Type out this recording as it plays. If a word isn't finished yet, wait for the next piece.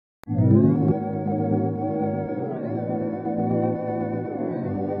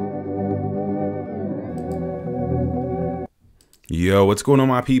Yo, what's going on,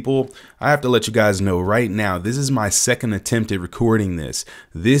 my people? I have to let you guys know right now, this is my second attempt at recording this.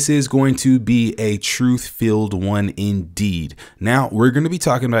 This is going to be a truth-filled one indeed. Now, we're going to be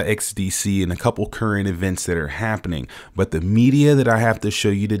talking about XDC and a couple current events that are happening, but the media that I have to show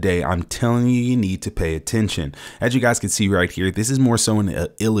you today, I'm telling you, you need to pay attention. As you guys can see right here, this is more so an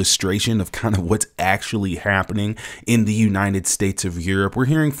illustration of kind of what's actually happening in the United States of Europe. We're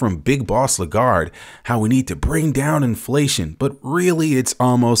hearing from Big Boss Lagarde how we need to bring down inflation, but really it's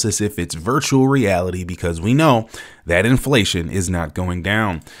almost as if it's virtual reality because we know that inflation is not going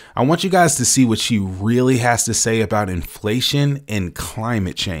down. I want you guys to see what she really has to say about inflation and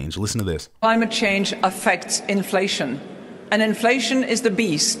climate change. Listen to this. Climate change affects inflation, and inflation is the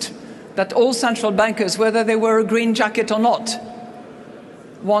beast that all central bankers, whether they wear a green jacket or not,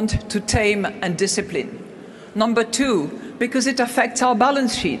 want to tame and discipline. Number two, because it affects our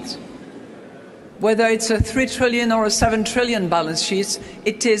balance sheet. Whether it's a 3 trillion or a 7 trillion balance sheet,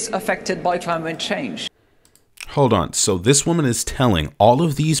 it is affected by climate change. Hold on. So this woman is telling all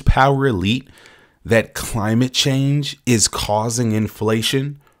of these power elite that climate change is causing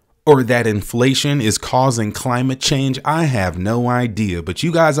inflation, or that inflation is causing climate change. I have no idea, but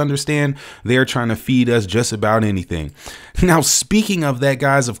you guys understand they're trying to feed us just about anything. Now, speaking of that,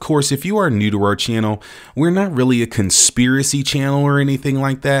 guys, of course, if you are new to our channel, we're not really a conspiracy channel or anything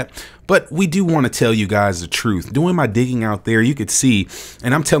like that. But we do want to tell you guys the truth. Doing my digging out there, you could see,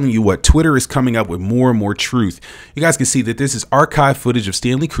 and I'm telling you what, Twitter is coming up with more and more truth. You guys can see that this is archive footage of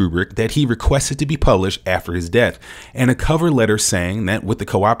Stanley Kubrick that he requested to be published after his death, and a cover letter saying that with the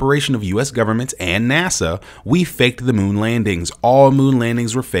cooperation of US governments and NASA, we faked the moon landings. All moon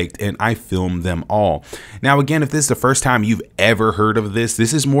landings were faked, and I filmed them all. Now, again, if this is the first time you've ever heard of this,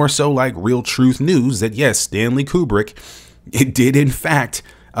 this is more so like real truth news that yes, Stanley Kubrick, it did in fact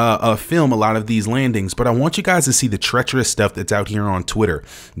film a lot of these landings, but I want you guys to see the treacherous stuff that's out here on Twitter.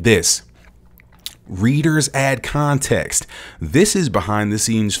 This readers add context. This is behind the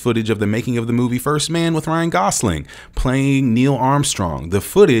scenes footage of the making of the movie First Man with Ryan Gosling playing Neil Armstrong. The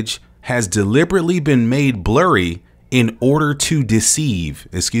footage has deliberately been made blurry in order to deceive.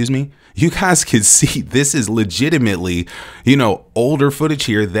 Excuse me. You guys can see this is legitimately, older footage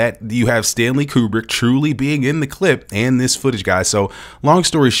here that you have Stanley Kubrick truly being in the clip and this footage, guys. So long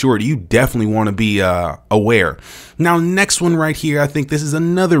story short, you definitely want to be aware. Now, next one right here, I think this is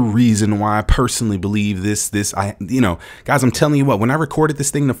another reason why I personally believe this, guys, I'm telling you what, when I recorded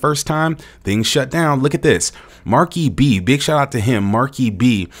this thing the first time, things shut down. Look at this. Marky B, big shout out to him, Marky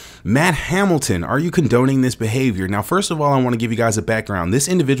B. Matt Hamilton, are you condoning this behavior? Now, first of all, I want to give you guys a background. This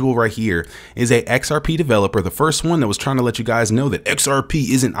individual right here is a XRP developer, the first one that was trying to let you guys know that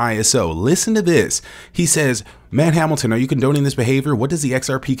XRP isn't ISO. Listen to this. He says, Matt Hamilton, are you condoning this behavior? What does the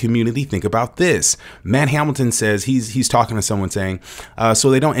XRP community think about this? Matt Hamilton says he's talking to someone saying,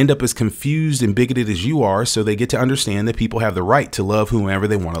 so they don't end up as confused and bigoted as you are, so they get to understand that people have the right to love whomever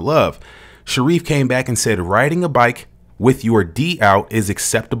they want to love. Sharif came back and said, riding a bike with your D out is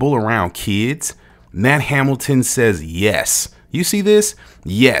acceptable around kids. Matt Hamilton says, yes. You see this?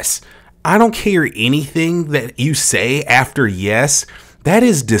 Yes. I don't care anything that you say after yes. That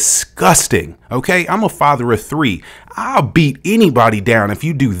is disgusting. Okay, I'm a father of 3. I'll beat anybody down if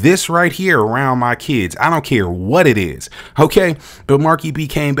you do this right here around my kids. I don't care what it is. Okay, but Marky B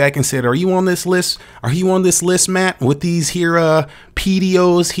came back and said, are you on this list? Are you on this list, Matt, with these here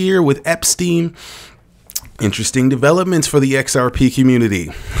PDOs here with Epstein? Interesting developments for the XRP community.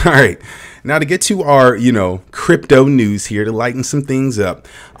 All right. Now to get to our, crypto news here to lighten some things up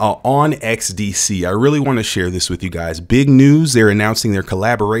on XDC, I really want to share this with you guys. Big news. They're announcing their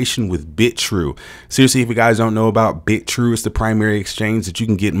collaboration with BitTrue. Seriously, if you guys don't know about BitTrue, it's the primary exchange that you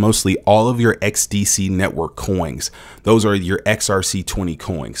can get mostly all of your XDC network coins. Those are your XRC20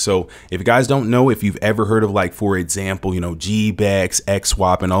 coins. So if you guys don't know, if you've ever heard of, like, for example, GBEX,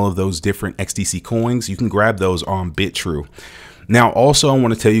 XSwap, and all of those different XDC coins, you can grab those on BitTrue. Now, also, I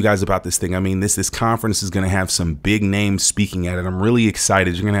want to tell you guys about this thing. I mean, this conference is going to have some big names speaking at it. I'm really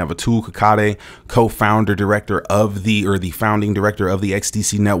excited. You're going to have Atul Kakade, co-founder director of the founding director of the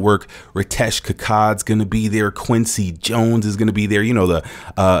XDC network. Ritesh Kakad's going to be there. Quincy Jones is going to be there.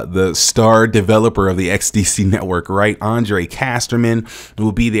 The star developer of the XDC network, right? Andre Casterman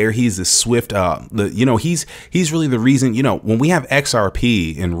will be there. He's a Swift. He's really the reason. When we have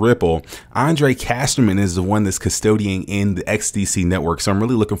XRP and Ripple, Andre Casterman is the one that's custodying in the XDC network. So I'm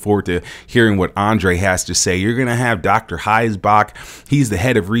really looking forward to hearing what Andre has to say. You're going to have Dr. Heisbach. He's the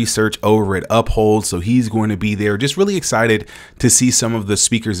head of research over at Uphold. So he's going to be there. Just really excited to see some of the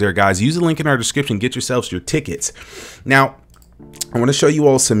speakers there, guys. Use the link in our description. Get yourselves your tickets. Now, I want to show you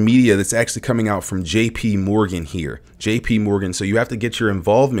all some media that's actually coming out from JP Morgan here. JP Morgan. So you have to get your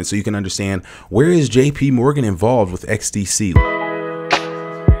involvement so you can understand, where is JP Morgan involved with XDC?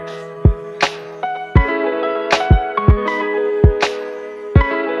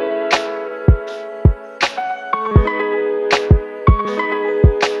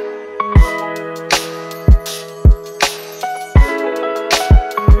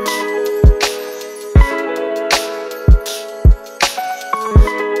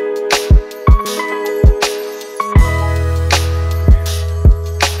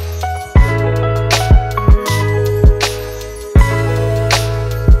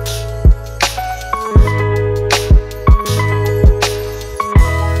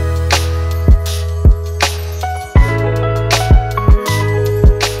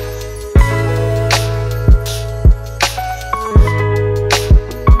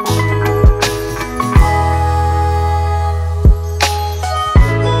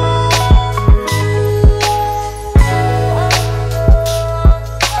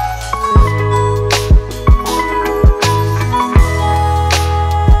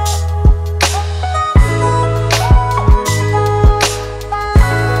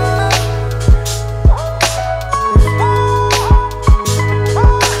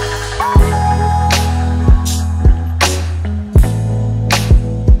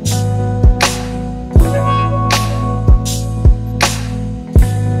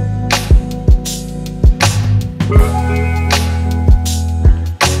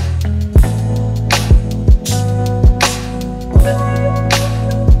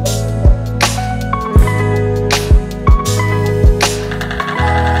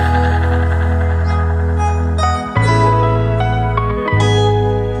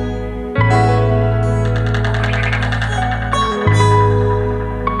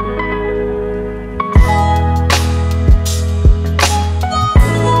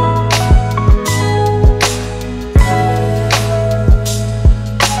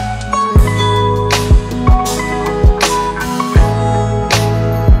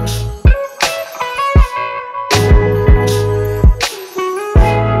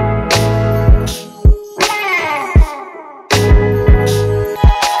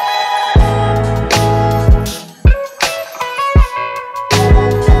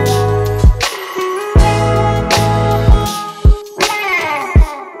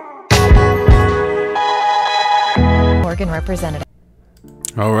 Representative.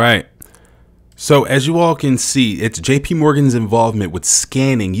 All right. So as you all can see, it's JP Morgan's involvement with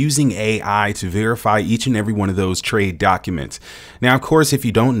scanning using AI to verify each and every one of those trade documents. Now, of course, if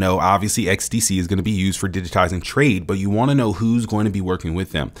you don't know, obviously XDC is going to be used for digitizing trade, but you want to know who's going to be working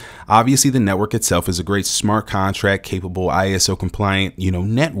with them. Obviously, the network itself is a great smart contract capable ISO compliant,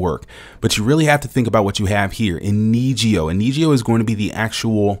 network, but you really have to think about what you have here. Inigio is going to be the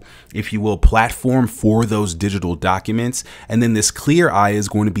actual, if you will, platform for those digital documents. And then this Clear Eye is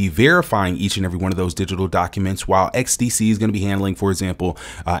going to be verifying each and every one of those digital documents, while XDC is going to be handling, for example,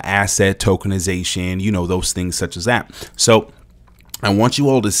 asset tokenization, those things such as that. So I want you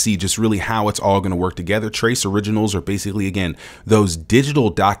all to see just really how it's all going to work together. Trace originals are basically, again, those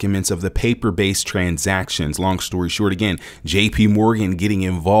digital documents of the paper-based transactions. Long story short, again, JP Morgan getting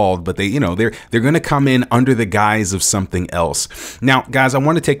involved, but they're going to come in under the guise of something else. Now, guys, I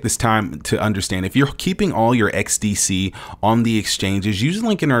want to take this time to understand, if you're keeping all your XDC on the exchanges, use the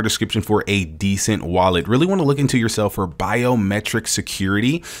link in our description for a decent wallet. Really want to look into yourself for biometric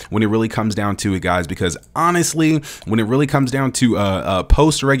security when it really comes down to it, guys, because honestly, when it really comes down to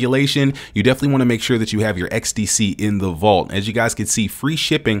post regulation, you definitely want to make sure that you have your XDC in the vault. As you guys can see, free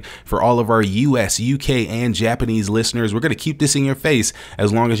shipping for all of our US, UK, and Japanese listeners. We're going to keep this in your face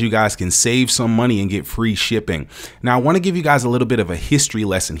as long as you guys can save some money and get free shipping. Now, I want to give you guys a little bit of a history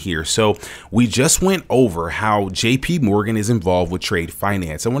lesson here. So we just went over how JP Morgan is involved with trade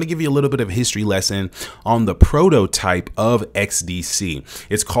finance. I want to give you a little bit of a history lesson on the prototype of XDC.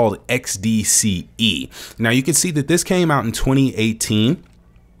 It's called XDCe. Now, you can see that this came out in 2018.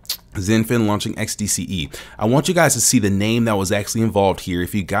 xinfin launching XDCe. I want you guys to see the name that was actually involved here.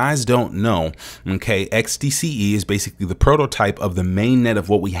 If you guys don't know, okay, XDCe is basically the prototype of the main net of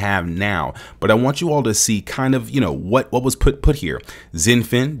what we have now. But I want you all to see kind of, what was put here.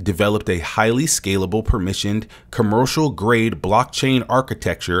 xinfin developed a highly scalable, permissioned, commercial grade blockchain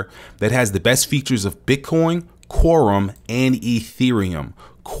architecture that has the best features of Bitcoin, Quorum, and Ethereum.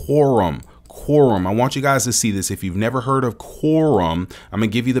 Quorum. I want you guys to see this. If you've never heard of Quorum, I'm going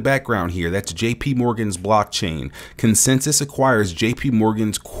to give you the background here. That's JP Morgan's blockchain. Consensys acquires JP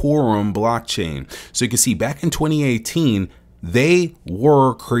Morgan's Quorum blockchain. So you can see back in 2018, they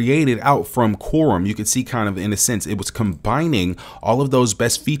were created out from Quorum. You can see kind of in a sense, it was combining all of those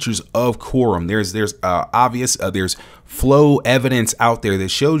best features of Quorum. There's flow evidence out there that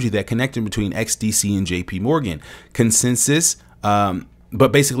shows you that connection between XDC and JP Morgan. Consensys,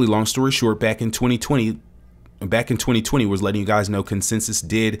 but basically long story short, back in 2020 was letting you guys know Consensys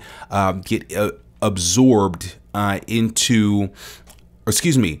did get absorbed into,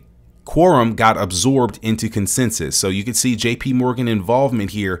 excuse me, Quorum got absorbed into Consensys. So you can see JP Morgan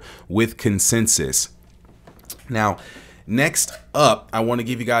involvement here with Consensys. Now, next up, I want to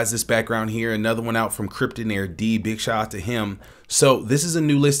give you guys this background here. Another one out from Kryptonaire D. Big shout out to him. So this is a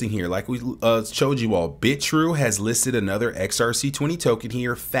new listing here. Like we showed you all, BitTrue has listed another XRC20 token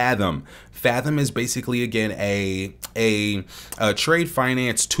here, Fathom. Fathom is basically, again, a trade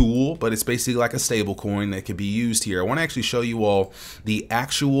finance tool, but it's basically like a stable coin that can be used here. I want to actually show you all the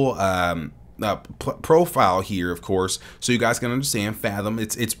actual profile here, of course, so you guys can understand Fathom.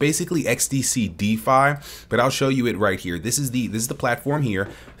 It's basically XDC DeFi, but I'll show you it right here. This is the platform here,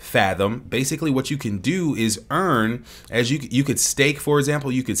 Fathom. Basically, what you can do is earn, as you could stake, for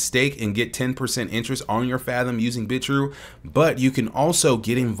example, you could stake and get 10% interest on your Fathom using BitTrue, but you can also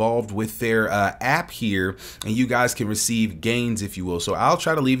get involved with their app here, and you guys can receive gains, if you will. So I'll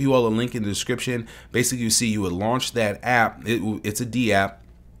try to leave you all a link in the description. Basically, you see, you would launch that app. It's a D app.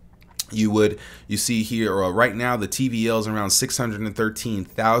 You see here, right now the TVL is around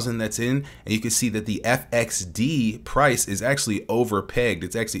 613,000 that's in, and you can see that the FXD price is actually overpegged.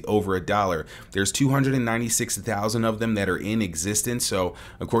 It's actually over $1. There's 296,000 of them that are in existence. So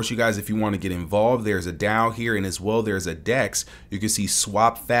of course, you guys, if you want to get involved, there's a DAO here, and as well there's a DEX. You can see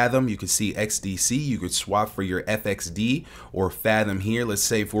swap Fathom, you can see XDC, you could swap for your FXD or Fathom here. Let's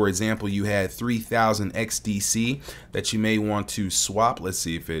say, for example, you had 3,000 XDC that you may want to swap. Let's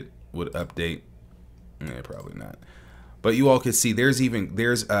see if it would update. Probably not, but you all can see there's even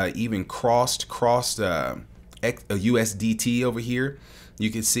crossed USDT over here.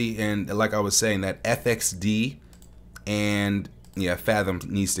 You can see, and like I was saying, that FXD and yeah, Fathom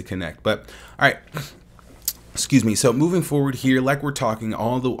needs to connect. But all right, excuse me. So moving forward here, like we're talking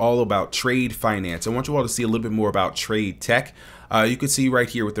all about trade finance, I want you all to see a little bit more about trade tech. You can see right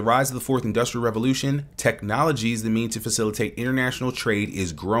here, with the rise of the fourth industrial revolution, technologies, the means to facilitate international trade,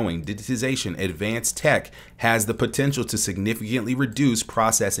 is growing. Digitization, advanced tech has the potential to significantly reduce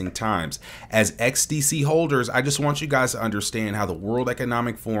processing times. As XDC holders, I just want you guys to understand how the World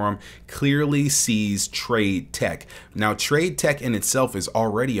Economic Forum clearly sees trade tech. Now, trade tech in itself is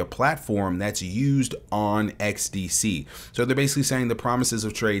already a platform that's used on XDC. So they're basically saying the promises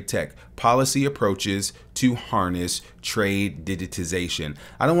of trade tech, policy approaches to harness trade digitization.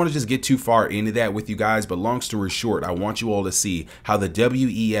 I don't want to just get too far into that with you guys, but long story short, I want you all to see how the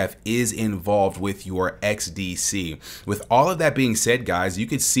WEF is involved with your XDC. With all of that being said, guys, you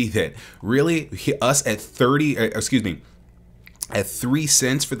could see that really us at at 3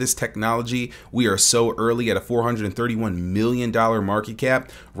 cents for this technology, we are so early at a $431 million market cap.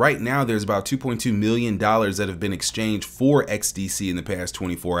 Right now, there's about $2.2 million that have been exchanged for XDC in the past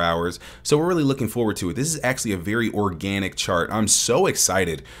 24 hours. So we're really looking forward to it. This is actually a very organic chart. I'm so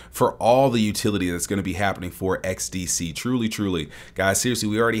excited for all the utility that's going to be happening for XDC. Truly, truly. Guys, seriously,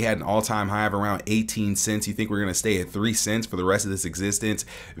 we already had an all-time high of around 18 cents. You think we're going to stay at 3 cents for the rest of this existence?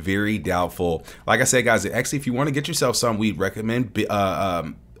 Very doubtful. Like I said, guys, actually, if you want to get yourself some, we'd recommend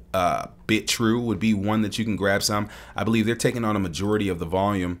BitTrue would be one that you can grab some. I believe they're taking on a majority of the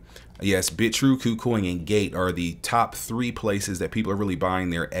volume. Yes, BitTrue, KuCoin, and Gate are the top 3 places that people are really buying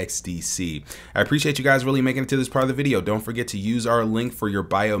their XDC. I appreciate you guys really making it to this part of the video. Don't forget to use our link for your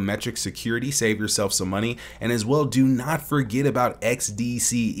biometric security. Save yourself some money. And as well, do not forget about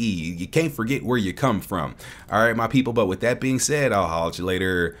XDCe. You can't forget where you come from. All right, my people. But with that being said, I'll holler at you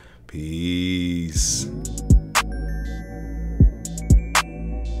later. Peace.